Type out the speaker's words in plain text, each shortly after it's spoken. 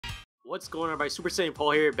What's going on, everybody? Super Saiyan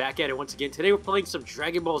Paul here, back at it once again. Today we're playing some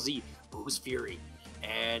Dragon Ball Z Boost Fury.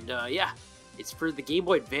 And yeah, it's for the Game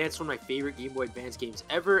Boy Advance, one of my favorite Game Boy Advance games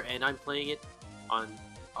ever. And I'm playing it on...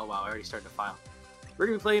 Oh wow, I already started the file. We're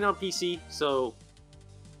going to be playing on PC, so...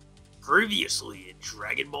 Previously in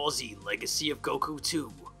Dragon Ball Z Legacy of Goku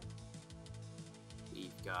 2.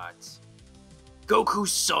 We've got...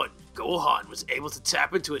 Goku's son, Gohan, was able to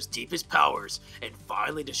tap into his deepest powers and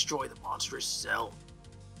finally destroy the monstrous Cell.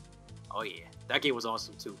 Oh yeah, that game was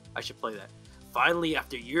awesome too. I should play that. Finally,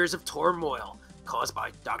 after years of turmoil caused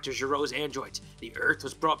by Dr. Giro's androids, the Earth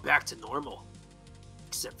was brought back to normal.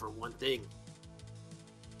 Except for one thing.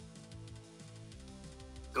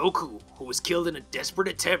 Goku, who was killed in a desperate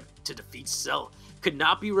attempt to defeat Cell, could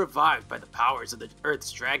not be revived by the powers of the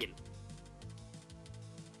Earth's dragon.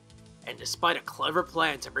 And despite a clever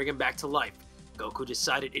plan to bring him back to life, Goku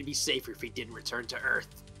decided it'd be safer if he didn't return to Earth.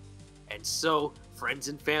 And so, friends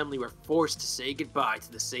and family were forced to say goodbye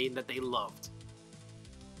to the Saiyan that they loved.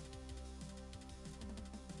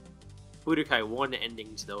 Budokai 1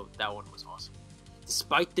 endings, though, that one was awesome.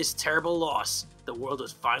 Despite this terrible loss, the world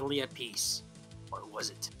was finally at peace. Or was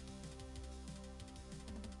it?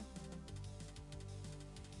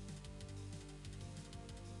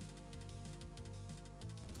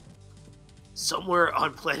 Somewhere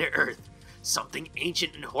on planet Earth, something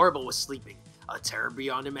ancient and horrible was sleeping, a terror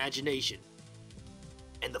beyond imagination.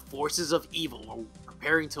 And the forces of evil were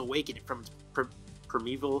preparing to awaken it from its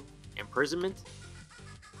primeval imprisonment.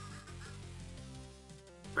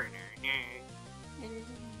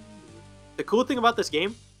 The cool thing about this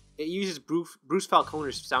game, it uses Bruce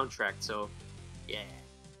Falconer's soundtrack, so yeah,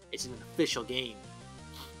 it's an official game.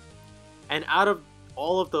 And out of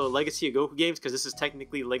all of the Legacy of Goku games, because this is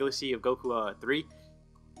technically Legacy of Goku 3,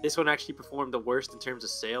 this one actually performed the worst in terms of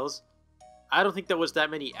sales. I don't think there was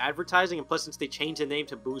that many advertising, and plus since they changed the name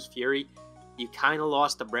to Boost Fury, you kind of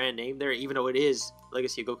lost the brand name there, even though it is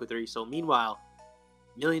Legacy of Goku 3. So meanwhile,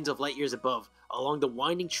 millions of light years above, along the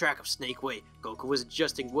winding track of Snake Way, Goku was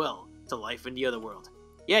adjusting well to life in the other world.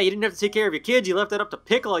 Yeah, you didn't have to take care of your kids, you left that up to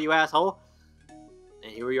Piccolo, you asshole!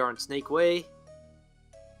 And here we are on Snake Way.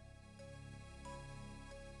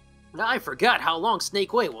 Now I forgot how long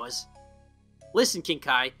Snake Way was. Listen, King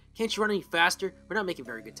Kai, can't you run any faster? We're not making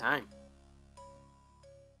very good time.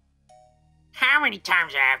 How many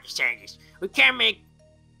times I have to say this? We can't make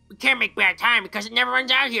bad time because it never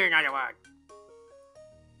runs out here in Otherworld.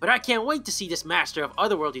 But I can't wait to see this master of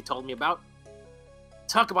Otherworld you told me about.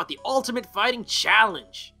 Talk about the ultimate fighting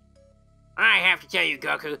challenge. I have to tell you,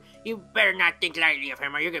 Goku, you better not think lightly of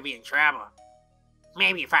him or you're gonna be in trouble.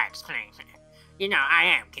 Maybe if I explain. You know, I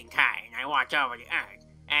am King Kai and I watch over the Earth,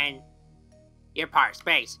 and you're part of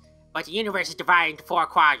space. But the universe is divided into 4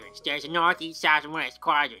 quadrants. There's a north, east, south, and west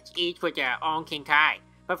quadrants, each with their own King Kai.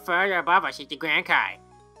 But further above us is the Grand Kai.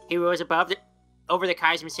 He rules over the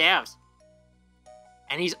Kais themselves.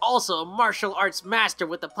 And he's also a martial arts master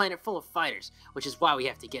with a planet full of fighters, which is why we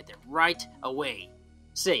have to get there right away.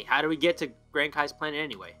 Say, how do we get to Grand Kai's planet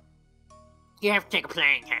anyway? You have to take a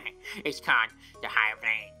plane. It's called the Higher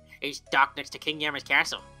Plane. It's docked next to King Yama's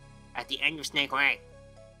castle, at the end of Snake Way.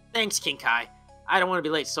 Thanks, King Kai. I don't want to be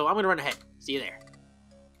late, so I'm going to run ahead. See you there.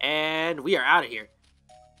 And we are out of here.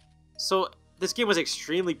 So, this game was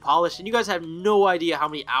extremely polished, and you guys have no idea how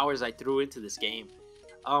many hours I threw into this game.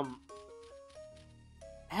 It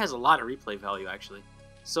has a lot of replay value, actually.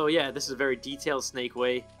 So yeah, this is a very detailed Snake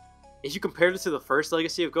Way. If you compare it to the first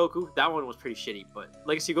Legacy of Goku, that one was pretty shitty, but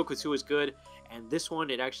Legacy of Goku 2 is good, and this one,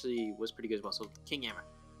 it actually was pretty good as well. So, King Yama.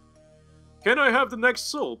 Can I have the next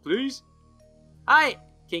soul, please? Hi,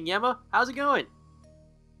 King Yama. How's it going?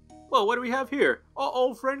 Well, what do we have here? Our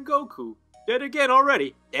old friend Goku. Dead again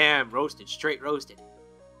already. Damn, roasted. Straight roasted.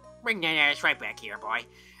 Bring that ass right back here, boy.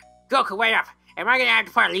 Goku, wait up. Am I gonna have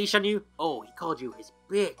to put a leash on you? Oh, he called you his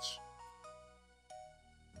bitch.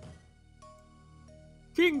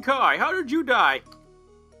 King Kai, how did you die?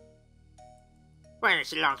 Well,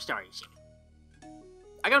 it's a long story, you see.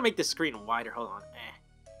 I gotta make this screen wider. Hold on.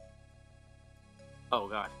 Oh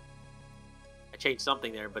god. I changed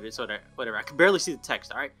something there, but it's whatever. I can barely see the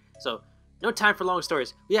text, alright? So, no time for long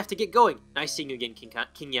stories. We have to get going. Nice seeing you again,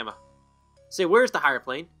 King Yama. Say, where's the higher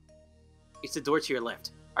plane? It's the door to your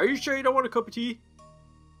left. Are you sure you don't want a cup of tea?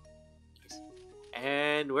 Yes.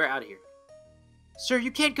 And we're out of here. Sir,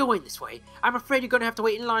 you can't go in this way. I'm afraid you're gonna have to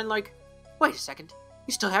wait in line like... Wait a second.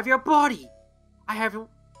 You still have your body. I haven't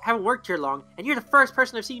worked here long, and you're the first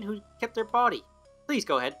person I've seen who kept their body. Please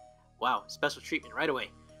go ahead. Wow, special treatment right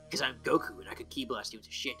away. Because I'm Goku and I could ki blast you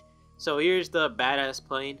into shit. So here's the badass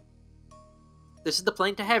plane. This is the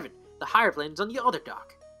plane to heaven. The higher plane's on the other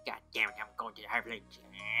dock. God damn it, I'm going to the higher plane.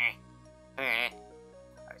 Alright,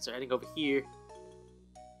 so heading over here.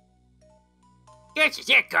 This is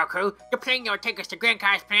it, Goku. The plane will take us to Grand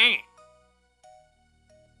Kai's planet.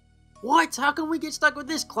 What? How come we get stuck with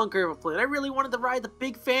this clunker of a plane? I really wanted to ride the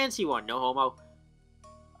big fancy one. No homo.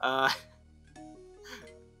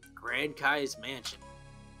 Grand Kai's mansion.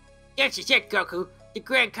 This is it, Goku. The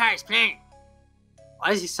Grand Kai's planet. Why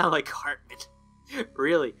does he sound like Cartman?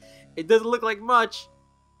 Really? It doesn't look like much.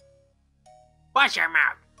 Watch your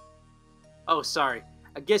mouth. Oh, sorry.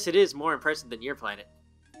 I guess it is more impressive than your planet.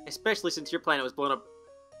 Especially since your planet was blown up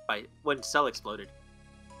by when Cell exploded.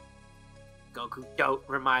 Goku, don't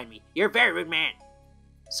remind me. You're a very rude man.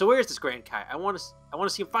 So where's this Grand Kai? I want to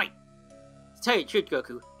see him fight. To tell you the truth,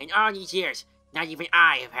 Goku, in all these years, not even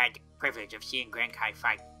I have had the privilege of seeing Grand Kai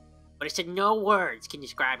fight. But it said no words can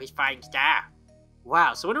describe his fighting style.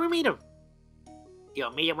 Wow, so when do we meet him?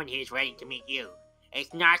 You'll meet him when he is ready to meet you.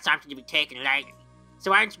 It's not something to be taken lightly.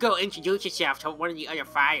 So why don't you go introduce yourself to one of the other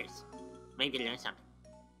fighters? Maybe learn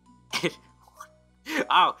something.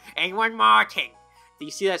 Oh, and one more thing. Do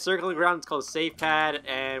you see that circling around? It's called a save pad,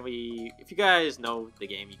 and if you guys know the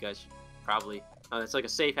game, you guys should probably know it's like a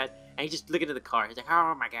save pad, and you just look into the car. He's like,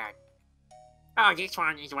 oh my god. Oh, this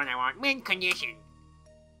one is the one I want. Mint condition.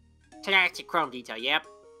 Classic chrome detail, yep.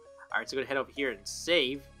 Alright, so we're gonna head over here and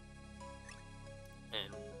save.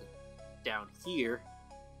 And down here,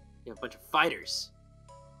 you have a bunch of fighters.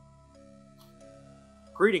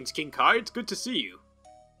 Greetings, King Kai. It's good to see you.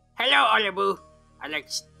 Hello, Olibu. I'd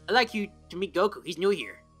like you to meet Goku. He's new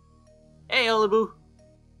here. Hey, Olibu.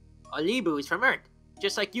 Olibu is from Earth.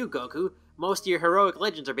 Just like you, Goku. Most of your heroic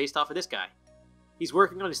legends are based off of this guy. He's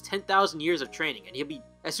working on his 10,000 years of training, and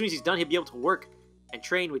as soon as he's done, he'll be able to work and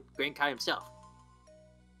train with Grand Kai himself.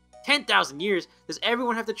 10,000 years? Does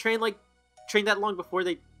everyone have to train that long before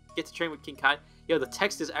they get to train with King Kai? Yo, the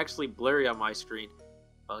text is actually blurry on my screen.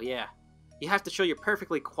 Well, yeah. You have to show you're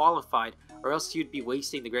perfectly qualified, or else you'd be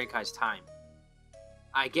wasting the Grand Kai's time.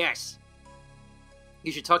 I guess.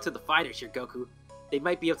 You should talk to the fighters here, Goku. They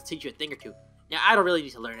might be able to teach you a thing or two. Now, I don't really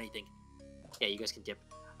need to learn anything. Yeah, you guys can dip.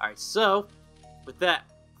 Alright, so, with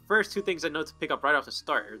that, first two things I know to pick up right off the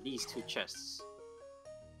start are these two chests.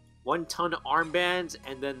 1-ton armbands,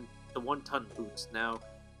 and then the 1-ton boots. Now,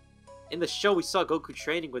 in the show, we saw Goku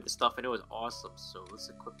training with this stuff, and it was awesome. So, let's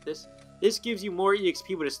equip this. This gives you more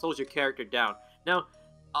EXP, but it slows your character down. Now,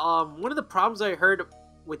 one of the problems I heard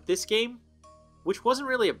with this game, which wasn't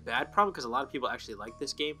really a bad problem because a lot of people actually like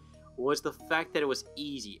this game, was the fact that it was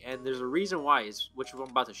easy. And there's a reason why, which I'm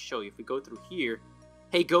about to show you. If we go through here,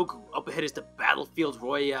 hey Goku, up ahead is the Battlefield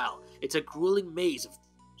Royale. It's a grueling maze of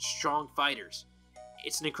strong fighters.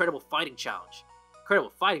 It's an incredible fighting challenge.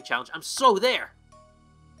 Incredible fighting challenge? I'm so there!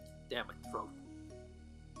 Damn my throat.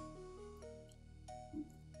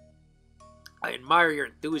 I admire your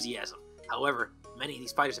enthusiasm. However, many of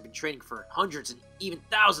these fighters have been training for hundreds and even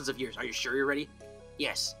thousands of years. Are you sure you're ready?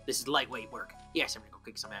 Yes, this is lightweight work. Yes, I'm gonna go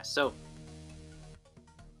kick some ass. So,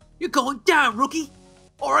 you're going down, rookie!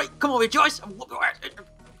 Alright, come over here, Joyce!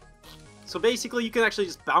 So basically, you can actually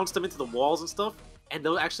just bounce them into the walls and stuff, and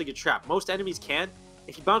they'll actually get trapped. Most enemies can.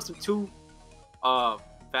 If you bounce them too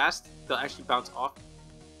fast, they'll actually bounce off.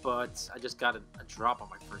 But I just got a drop on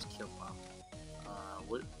my first kill. Wow.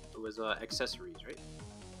 What? It was accessories, right?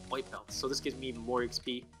 White belts. So this gives me even more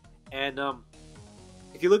XP. And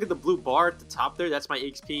if you look at the blue bar at the top there, that's my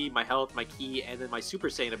XP, my health, my ki, and then my Super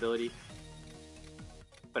Saiyan ability.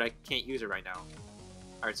 But I can't use it right now.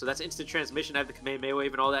 Alright, so that's instant transmission. I have the Kamehameha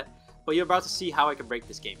Wave and all that. But you're about to see how I can break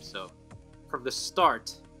this game. So, from the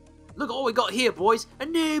start, look what we got here, boys! A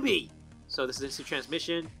newbie! So this is instant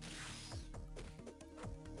transmission.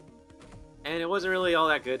 And it wasn't really all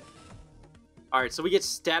that good. Alright, so we get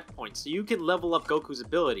stat points. So you can level up Goku's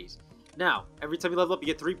abilities. Now, every time you level up, you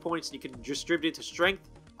get 3 points, and you can distribute it to strength,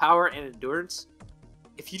 power, and endurance.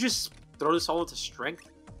 If you just throw this all into strength,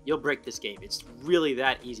 you'll break this game. It's really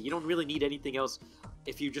that easy. You don't really need anything else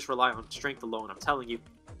if you just rely on strength alone. I'm telling you.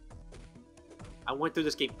 I went through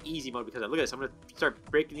this game easy mode because look at this. I'm going to start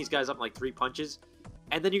breaking these guys up in like 3 punches.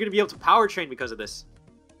 And then you're going to be able to power train because of this.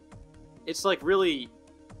 It's like really...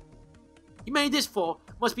 You made this for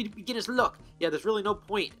must be the beginner's luck. Yeah, there's really no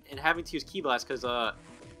point in having to use Ki Blast because, I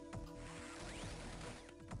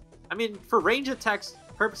mean, for range attacks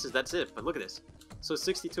purposes, that's it. But look at this. So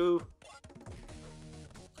 62.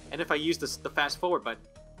 And if I use the fast forward button,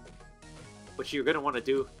 which you're going to want to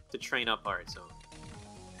do to train up. Alright, so.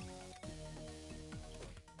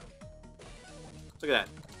 Look at that.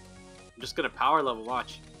 I'm just going to power level,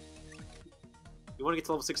 watch. You want to get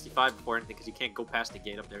to level 65 before anything because you can't go past the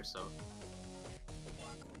gate up there, so.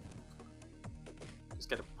 Just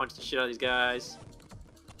gotta punch the shit out of these guys.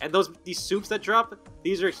 And these soups that drop,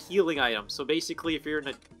 these are healing items. So basically, if you're in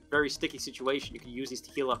a very sticky situation, you can use these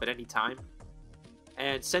to heal up at any time.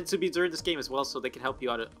 And senzu beads are in this game as well, so they can help you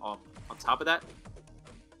out on top of that.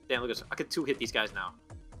 Damn, look at this. I can 2-hit these guys now.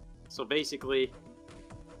 So basically,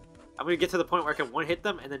 I'm going to get to the point where I can 1-hit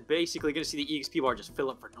them, and then basically going to see the EXP bar just fill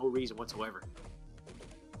up for no reason whatsoever.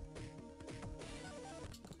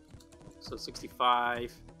 So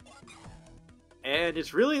 65. And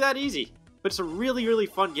it's really that easy. But it's a really, really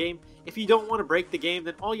fun game. If you don't want to break the game,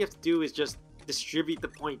 then all you have to do is just distribute the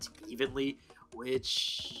points evenly.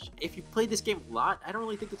 Which, if you play this game a lot, I don't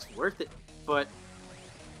really think it's worth it. But,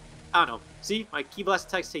 I don't know. See, my Ki Blast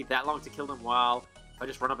attacks take that long to kill them, while if I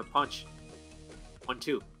just run up and punch.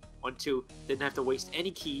 1-2. 1-2. Didn't have to waste any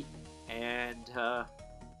ki. And, yeah,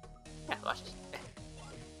 watch this.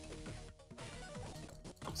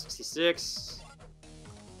 I'm 66.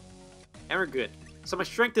 And we're good. So my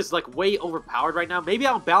strength is like way overpowered right now. Maybe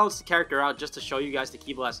I'll balance the character out just to show you guys the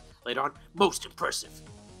Ki Blast later on. Most impressive.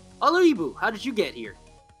 Aluibu, how did you get here?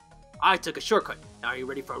 I took a shortcut. Now are you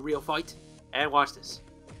ready for a real fight? And watch this.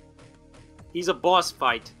 He's a boss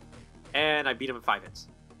fight. And I beat him in 5 hits.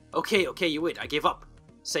 Okay, you win. I gave up.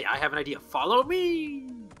 Say, I have an idea. Follow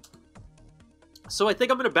me! So I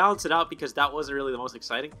think I'm going to balance it out because that wasn't really the most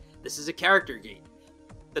exciting. This is a character game.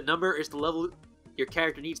 The number is the level your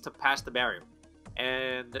character needs to pass the barrier.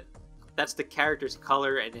 And that's the character's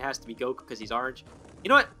color, and it has to be Goku because he's orange. You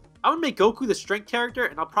know what? I'm going to make Goku the strength character,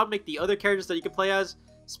 and I'll probably make the other characters that you can play as,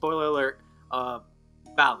 spoiler alert,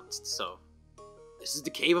 balanced. So, this is the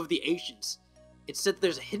Cave of the Ancients. It said that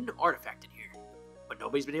there's a hidden artifact in here, but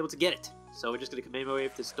nobody's been able to get it. So we're just going to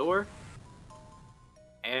commemorate this door.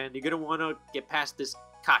 And you're going to want to get past this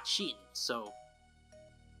Kachin, so...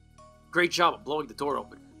 Great job of blowing the door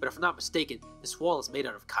open, but if I'm not mistaken, this wall is made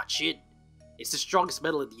out of Kachin. It's the strongest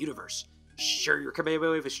metal in the universe. Sure, your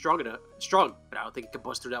Kamehameha wave is strong, but I don't think it can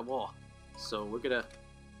bust through that wall. So we're gonna...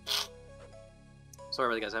 Sorry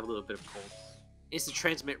about that, guys, I have a little bit of cold. It's to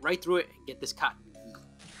transmit right through it and get this cotton key,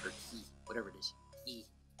 or key, whatever it is. Key.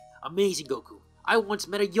 Amazing, Goku. I once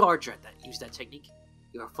met a yard rat that used that technique.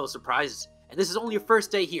 You are full of surprises, and this is only your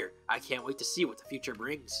first day here. I can't wait to see what the future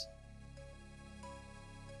brings.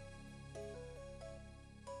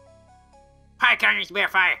 Pycon needs to bear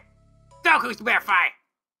fire. Goku's to bear fire.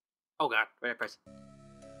 Oh god, wait, I press.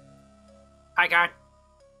 Pycon.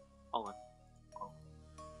 Hold on. Oh.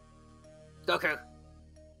 Goku.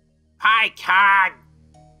 Pycon.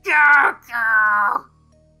 Goku.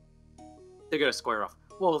 They're gonna square off.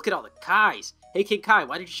 Whoa, look at all the Kais. Hey, King Kai,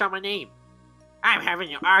 why did you shout my name? I'm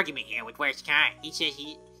having an argument here with Where's Kai. He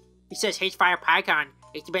says his fire Pycon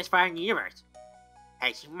is the best fire in the universe.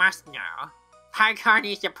 As you must know, Pycon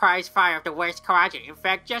is the prize fire of the West Quadrant. In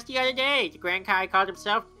fact, just the other day, the Grand Kai called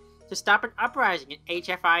himself to stop an uprising in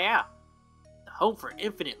HFIL, the home for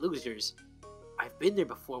infinite losers. I've been there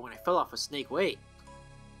before when I fell off a snake way.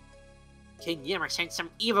 King Yammer sent some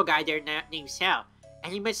evil guy there named Cell,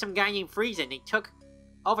 and he met some guy named Frieza, and they took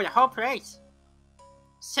over the whole place.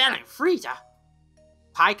 Cell and Frieza?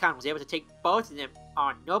 Pycon was able to take both of them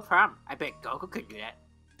on no problem. I bet Goku could do that.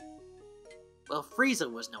 Well, Frieza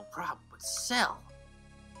was no problem, but Cell...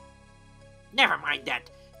 Never mind that.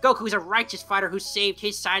 Goku's a righteous fighter who saved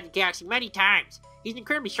his side of the galaxy many times. He's an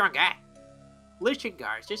incredibly strong guy. Listen,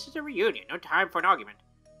 guys, this is a reunion, no time for an argument.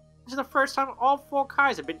 This is the first time all 4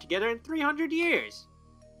 Kais have been together in 300 years.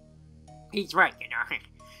 He's right, you know.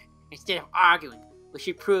 Instead of arguing, we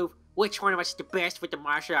should prove which one of us is the best with the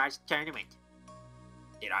martial arts tournament.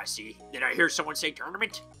 Did I hear someone say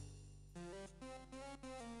tournament?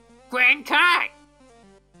 Grand Kai!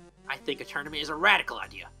 I think a tournament is a radical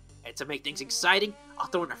idea. And to make things exciting, I'll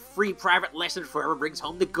throw in a free private lesson for whoever brings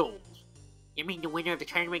home the gold. You mean the winner of the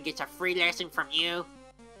tournament gets a free lesson from you?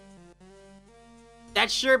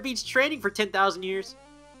 That sure beats training for 10,000 years.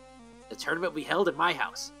 The tournament will be held in my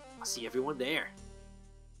house. I'll see everyone there.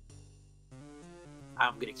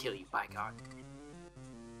 I'm gonna kill you, Pycon.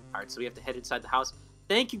 Alright, so we have to head inside the house.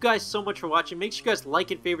 Thank you guys so much for watching. Make sure you guys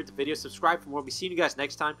like and favorite the video. Subscribe for more. We'll be seeing you guys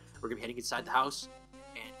next time. We're gonna be heading inside the house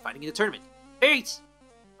and fighting in the tournament. Peace!